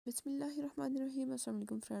बिस्मिल्लाहिर्रहमानिर्रहीम। अस्सलाम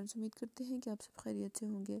वालेकुम फ्रेंड्स, उम्मीद करते हैं कि आप सब खैरियत से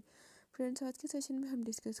होंगे। फ्रेंड्स, आज के सेशन में हम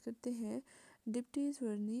डिस्कस करते हैं डिप्टीज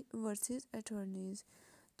वर्सेस अटॉर्नीज़।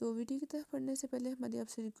 तो वीडियो की तरफ पढ़ने से पहले हमारी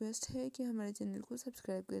आपसे रिक्वेस्ट है कि हमारे चैनल को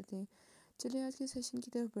सब्सक्राइब कर दें। चलिए आज के सेशन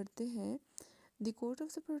की तरफ बढ़ते हैं। The court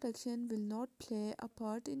of the protection will not play a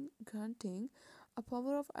part in granting a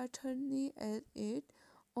power of attorney as it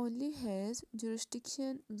only has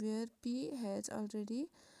jurisdiction where P has already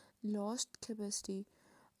lost capacity.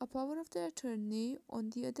 A power of the attorney, on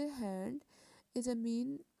the other hand, is a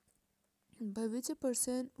mean by which a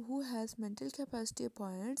person who has mental capacity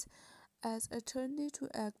appoints as attorney to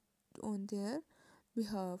act on their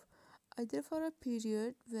behalf, either for a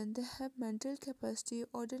period when they have mental capacity,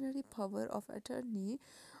 ordinary power of attorney,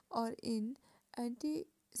 or in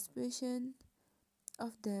anticipation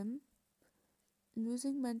of them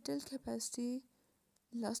losing mental capacity,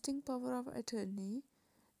 lasting power of attorney.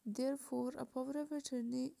 Therefore, a power of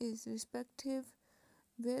attorney is respective,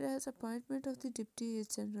 whereas appointment of the deputy is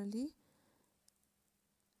generally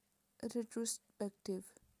retrospective.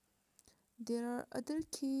 There are other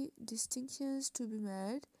key distinctions to be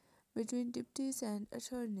made between deputies and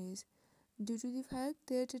attorneys. Due to the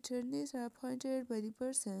fact that attorneys are appointed by the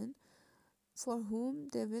person for whom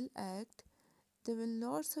they will act, they will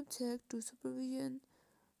not subject to supervision,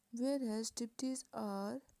 whereas deputies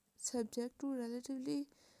are subject to relatively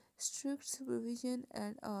strict supervision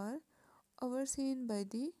and are overseen by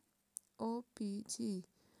the OPG.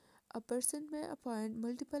 A person may appoint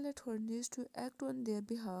multiple attorneys to act on their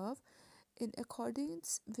behalf in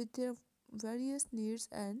accordance with their various needs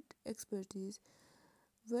and expertise,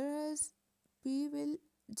 whereas P will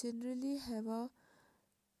generally have a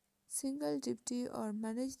single deputy or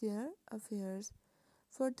manage their affairs.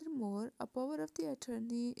 Furthermore, a power of the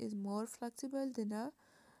attorney is more flexible than a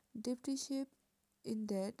deputyship in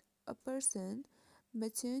that a person may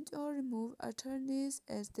change or remove attorneys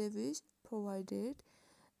as they wish, provided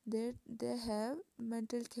that they have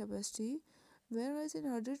mental capacity, whereas in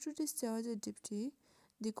order to discharge a deputy,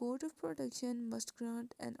 the court of protection must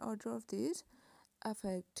grant an order of this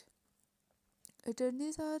effect.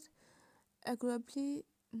 Attorneys are arguably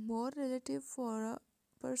more relative for a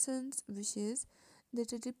person's wishes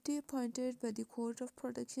that a deputy appointed by the court of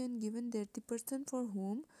protection, given that the person for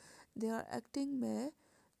whom they are acting may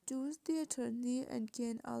choose the attorney and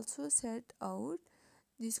can also set out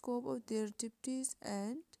the scope of their duties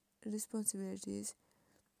and responsibilities.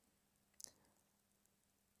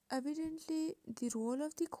 Evidently, the role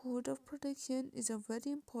of the court of protection is a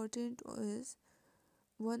very important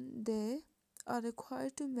one. They are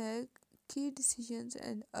required to make key decisions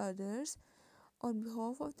and orders on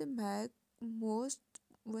behalf of the most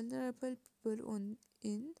vulnerable people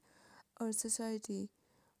in our society.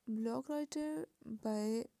 Blog writer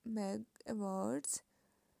bye mag awards.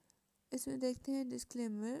 इसमें देखते हैं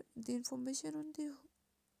disclaimer. The information on the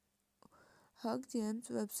hug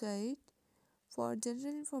James website for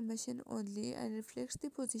general information only and reflects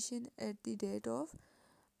the position at the date of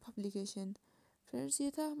publication. Friends,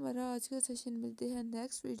 ये था हमारा आज का session. मिलते हैं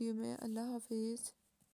नेक्स्ट वीडियो में। अल्लाह हाफिज़।